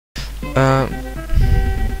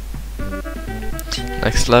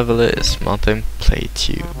Next level is Mountain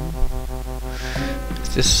Plateau.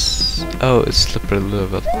 Is this... oh, it's Slippery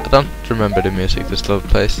level. I don't remember the music this level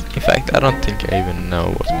plays. In fact, I don't think I even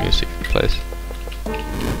know what music it plays.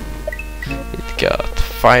 It got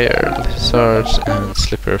fire, lizards, and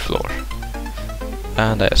slippery floor.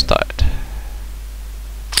 And I just died.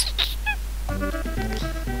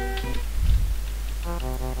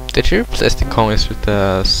 Did you replace the coins with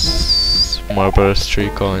the Marlboro's 3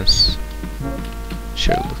 coins?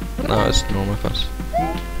 Sure, no, it's normal coins.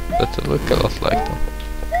 But they look a lot like them.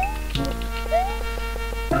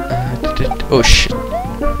 Oh shit!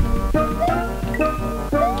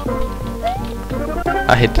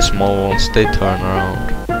 I hit the small ones, they turn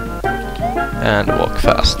around. And walk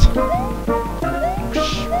fast.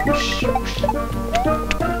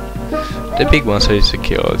 The big ones are easy to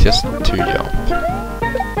kill, just to jump.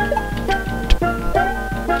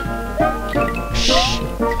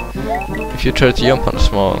 If you try to jump on the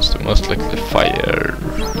small ones, they most likely fire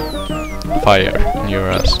in your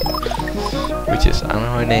ass, which is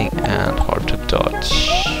annoying and hard to dodge.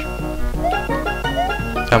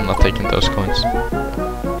 I'm not taking those coins.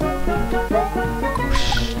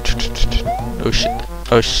 Oh shit!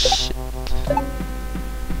 Oh shit!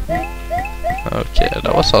 Okay,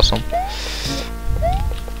 that was awesome.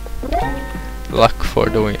 Luck for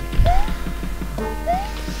the win.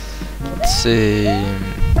 Let's see.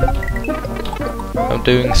 I'm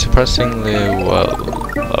doing surprisingly well,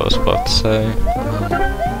 I was about to say.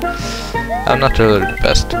 I'm not really the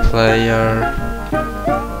best player.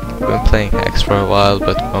 I've been playing hacks for a while,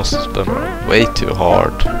 but most of them are way too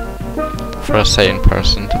hard for a sane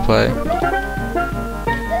person to play.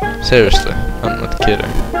 Seriously, I'm not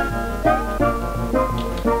kidding.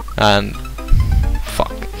 And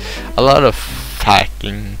fuck, a lot of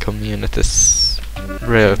hacking communities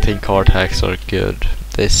really think hard hacks are good.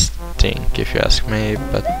 They stink, if you ask me,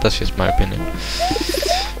 but that's just my opinion.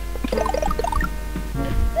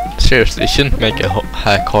 Seriously, you shouldn't make a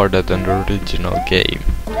hack harder than the original game.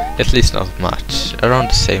 At least not much. Around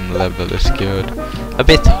the same level is good. A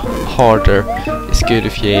bit harder is good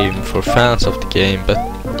if you aim for fans of the game, but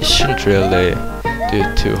you shouldn't really do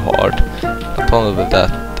it too hard. Not only will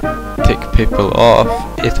that tick people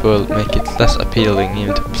off, it will make it less appealing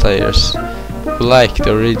even to players who like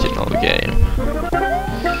the original game.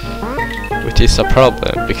 Which is a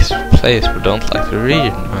problem, because players who don't like the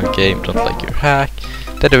original game don't like your hack,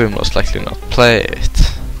 then they will most likely not play it.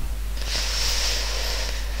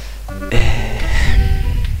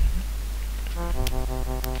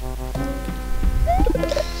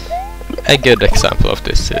 A good example of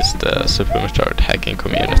this is the supermatured hacking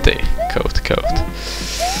community, quote.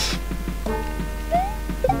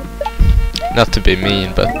 Not to be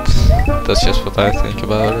mean, but that's just what I think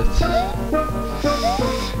about it.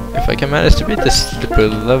 If I can manage to beat this slippery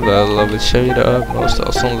level, I will show you the most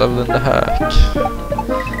awesome level in the hack.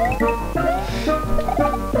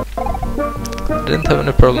 I didn't have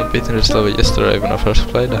any problem beating this level yesterday when I first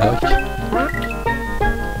played the hack.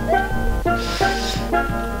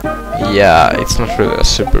 Yeah, it's not really a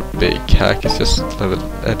super big hack, it's just level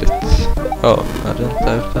edit. Oh, I didn't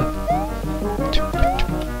have that.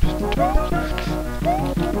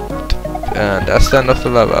 And that's the end of the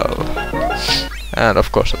level. And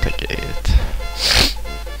of course I take it.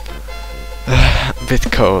 A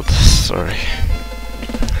bit cold, sorry.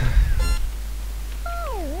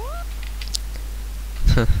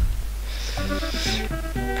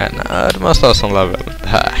 And the most awesome level,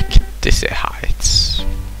 hack, Dizzy Heights.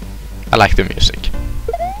 I like the music.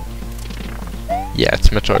 Yeah, it's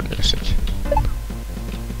Metroid music.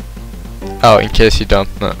 Oh, in case you don't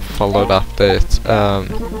follow the update,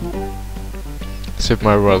 Super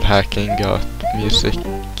Mario World Hacking got music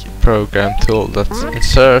program tool that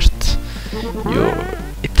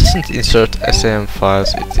it doesn't insert SAM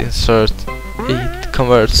files, it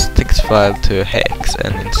converts text file to hex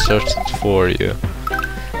and inserts it for you.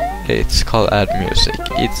 It's called Add Music.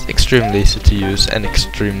 It's extremely easy to use and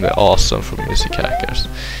extremely awesome for music hackers.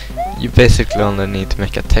 You basically only need to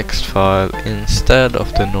make a text file instead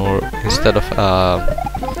of a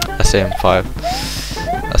SAM file,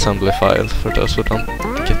 assembly file, for those who don't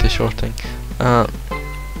get the short thing.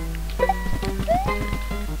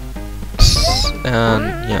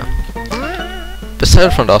 And yeah,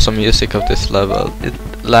 aside from the awesome music of this level, it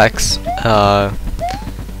lacks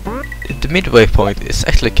the midway point is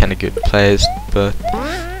actually kinda good placed, but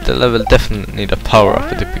the level definitely need a power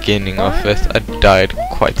up at the beginning of it. I died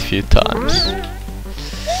quite a few times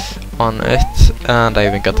on it, and I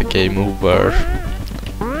even got the game over.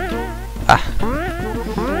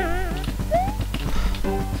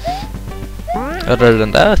 Other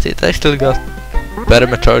than that, it actually got better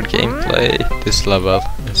Metroid gameplay this level.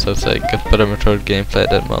 So it's like got better Metroid gameplay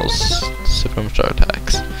than most Super Metroid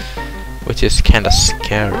hacks, which is kinda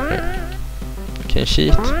scary. Can you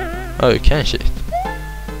cheat? Oh, you can cheat.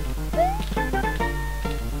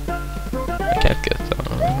 I can't get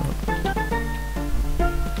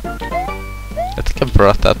I think I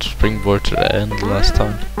brought that springboard to the end last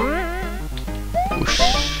time. Whoosh,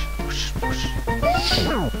 whoosh, whoosh.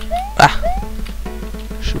 Ah!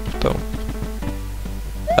 Shoot down.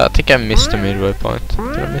 I think I missed the midway point. Did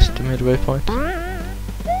I miss the midway point?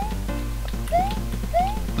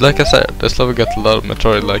 Like I said, this level got a lot of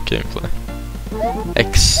Metroid-like gameplay.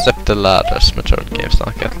 Except the ladders. Metroid games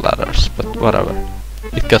don't get ladders, but whatever.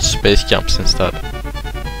 It got space jumps instead.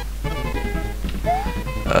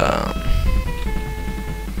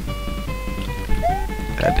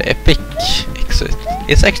 The epic exit.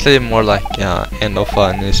 It's actually more like end of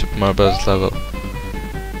any Super Mario Bros. Level.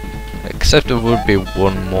 Except there would be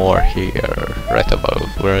one more here, right above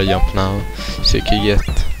where I jump now, so you can get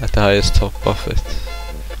at the highest top of it,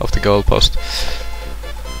 of the goalpost.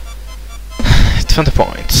 20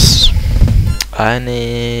 points. I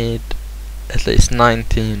need at least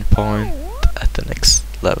 19 points at the next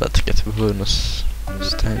level to get the bonus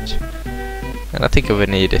stage. And I think I will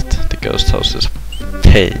need it. The ghost house is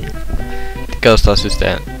pain. The ghost house is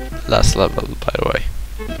the last level, by the way.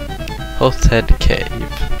 Hothead Cave.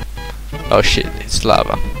 Oh shit, it's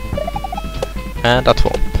lava. And a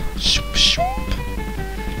twomp. Shoop, shoop.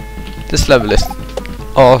 This level is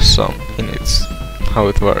awesome in its how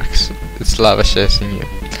it works. It's lava chasing you.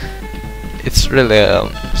 It's really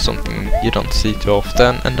something you don't see too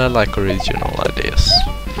often, and I like original ideas.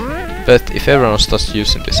 But if everyone starts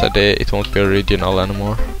using this idea, it won't be original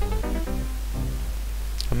anymore.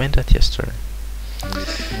 I made that yesterday.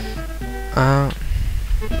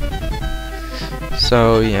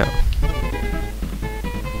 So yeah.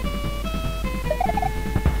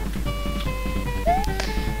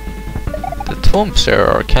 The twomps here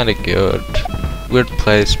are kinda good. Weird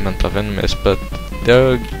placement of enemies, but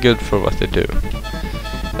they're good for what they do.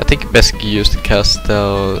 I think you basically use the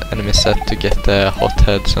castle enemy set to get the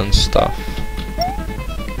hotheads and stuff.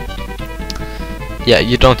 Yeah,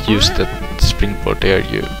 you don't use the springboard there,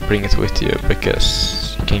 you bring it with you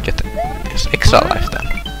because you can get extra life then.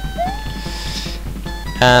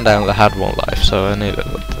 And I only had one life, so I needed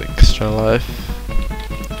a little extra life.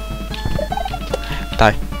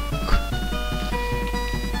 Die.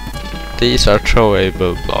 These are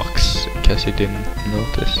throwable blocks, in case you didn't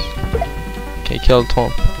notice. Can you kill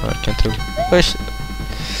Tom? No, I can't do.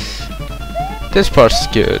 This part's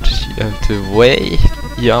good. You have to wait,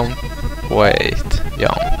 jump, wait,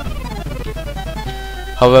 jump.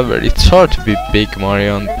 However, it's hard to be Big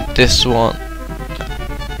Mario on this one.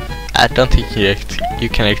 I don't think you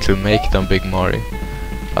can actually make them Big Mario.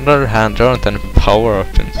 On the other hand, there aren't any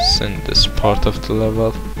power-ups in this part of the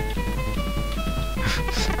level.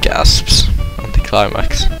 Gasps on the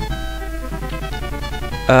climax.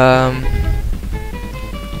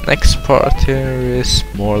 Next part here is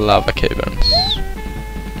more lava caverns.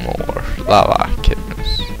 More lava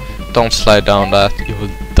caverns. Don't slide down that, you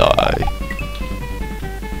will die.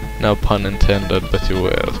 No pun intended, but you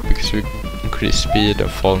will, because you increase speed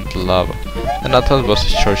and fall into lava. And I thought it was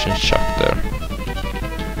a church and shock there.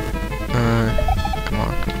 Come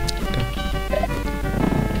on.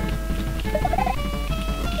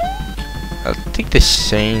 I think they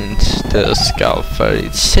changed the scalper.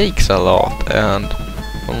 It shakes a lot, and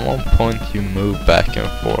on one point you move back and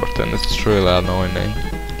forth, and it's really annoying.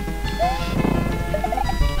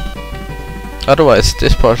 Otherwise,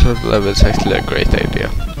 this part of the level is actually a great idea.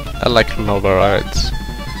 I like lava rides.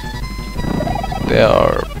 They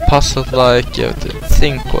are puzzle-like, you have to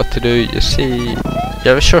think what to do, you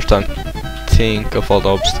have a short time to think of all the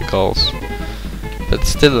obstacles, but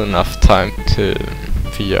still enough time to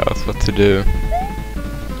figure out what to do.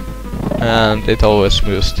 And it always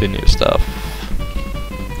moves to new stuff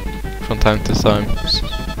from time to time.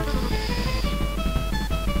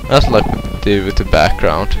 That's like what they do with the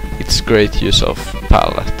background. It's great use of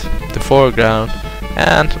palette. The foreground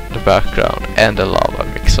and the background and the lava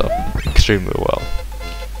mix up extremely well.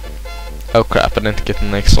 Oh crap, I didn't get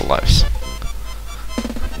an extra lives.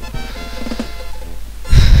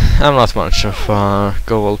 I'm not much of a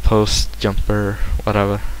goal post jumper,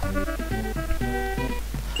 whatever.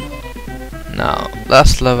 Now,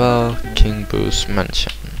 last level, King Boo's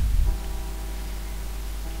mansion.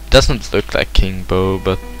 Doesn't look like King Boo,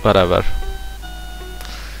 but whatever.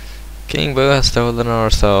 King Boo has stolen our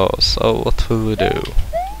souls, so what will we do?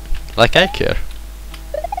 Like I care.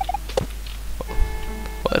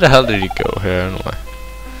 Where the hell did you go here anyway?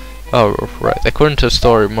 Oh, right. According to the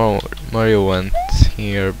story, Mario went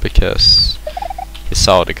here because he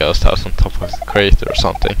saw the ghost house on top of the crater or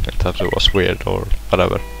something and thought it was weird or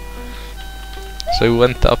whatever. So he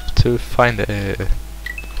went up to find it.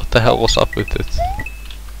 What the hell was up with it?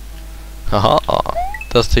 Haha,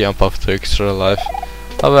 that's the jump up to extra life.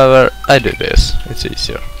 However, I do this. It's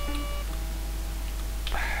easier.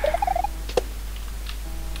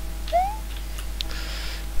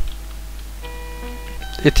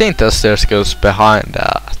 You think that stairs goes behind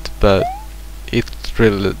that, but it's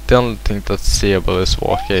really the only thing that's seeable is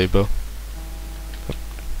walkable.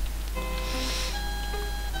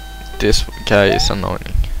 This guy is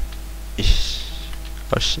annoying. Ish.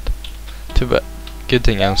 Oh shit. Too bad. Good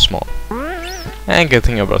thing I'm small. And good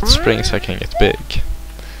thing about springs, I can get big.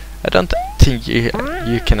 I don't think you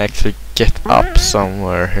can actually get up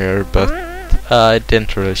somewhere here, but I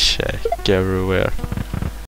didn't really check everywhere.